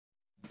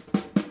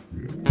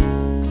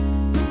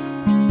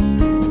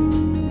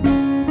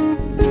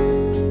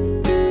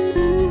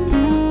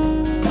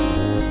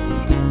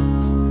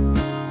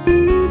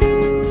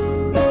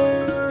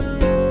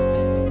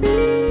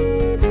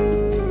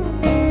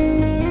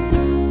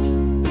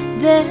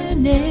Their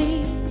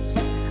names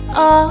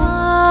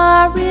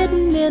are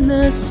written in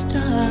the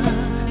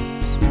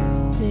stars.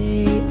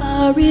 They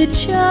are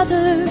each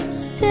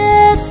other's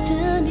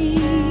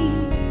destiny.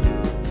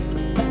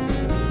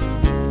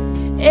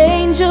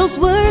 Angels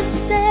were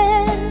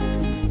sent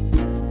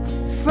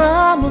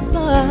from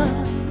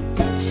above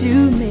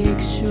to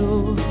make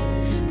sure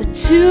the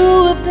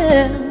two of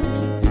them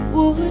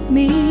would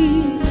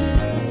meet.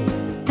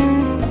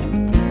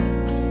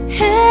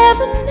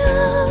 Heaven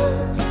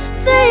knows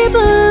they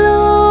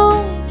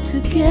belong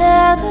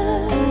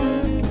together.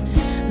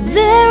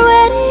 Their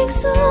wedding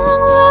song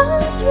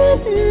was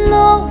written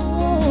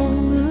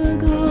long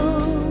ago.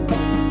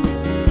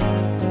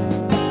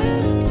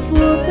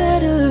 For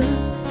better,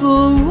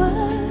 for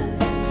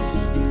worse,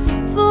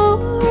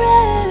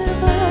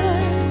 forever,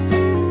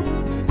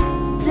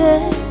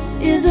 theirs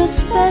is a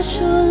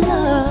special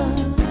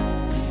love,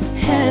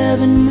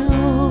 heaven knows.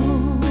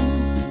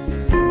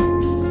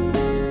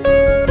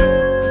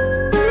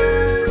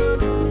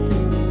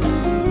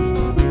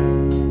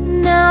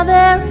 Now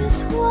there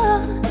is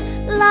one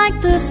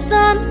like the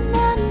sun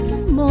and the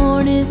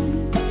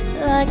morning,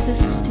 like the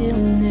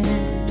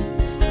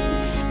stillness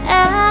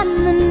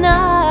and the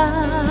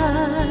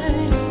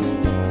night.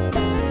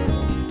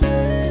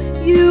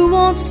 You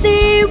won't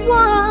see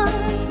one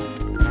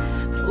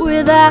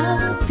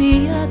without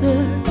the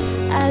other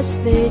as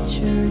they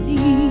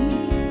journey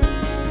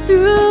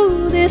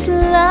through this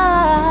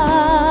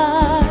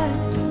life.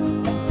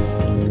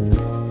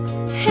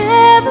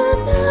 Heaven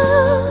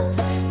knows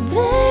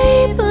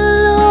they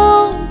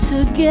belong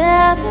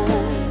together.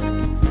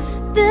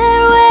 Their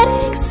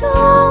wedding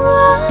song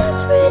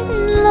was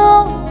written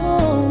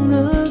long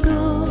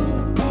ago.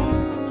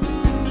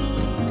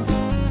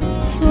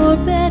 For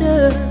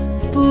better,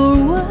 for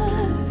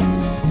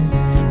worse,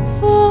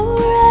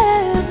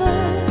 forever,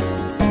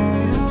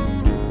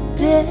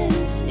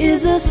 theirs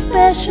is a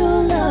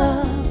special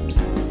love,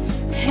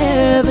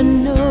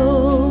 heaven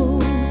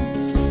knows.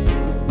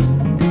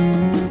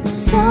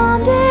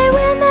 Someday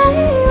when they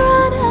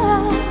run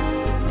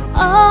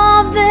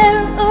out of their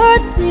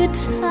earthly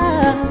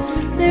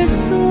time, their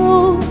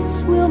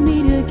souls will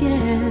meet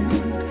again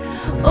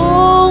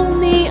on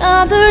the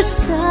other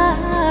side.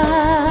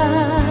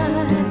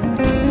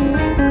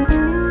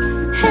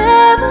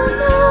 Heaven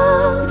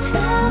knows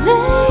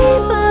they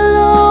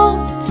belong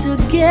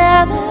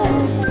together.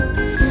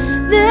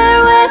 Their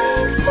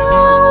wedding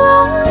song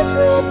was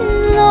written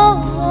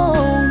long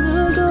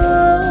ago.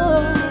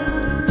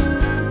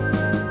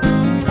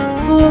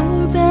 For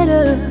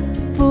better,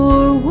 for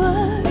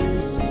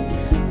worse,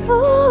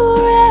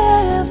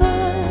 forever,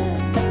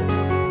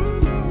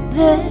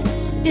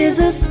 theirs is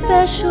a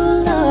special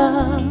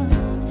love,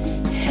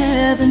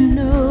 heaven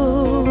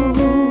knows.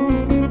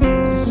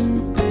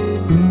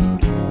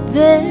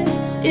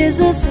 Theirs is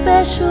a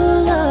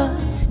special love,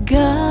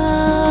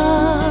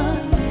 God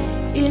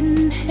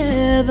in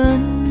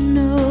heaven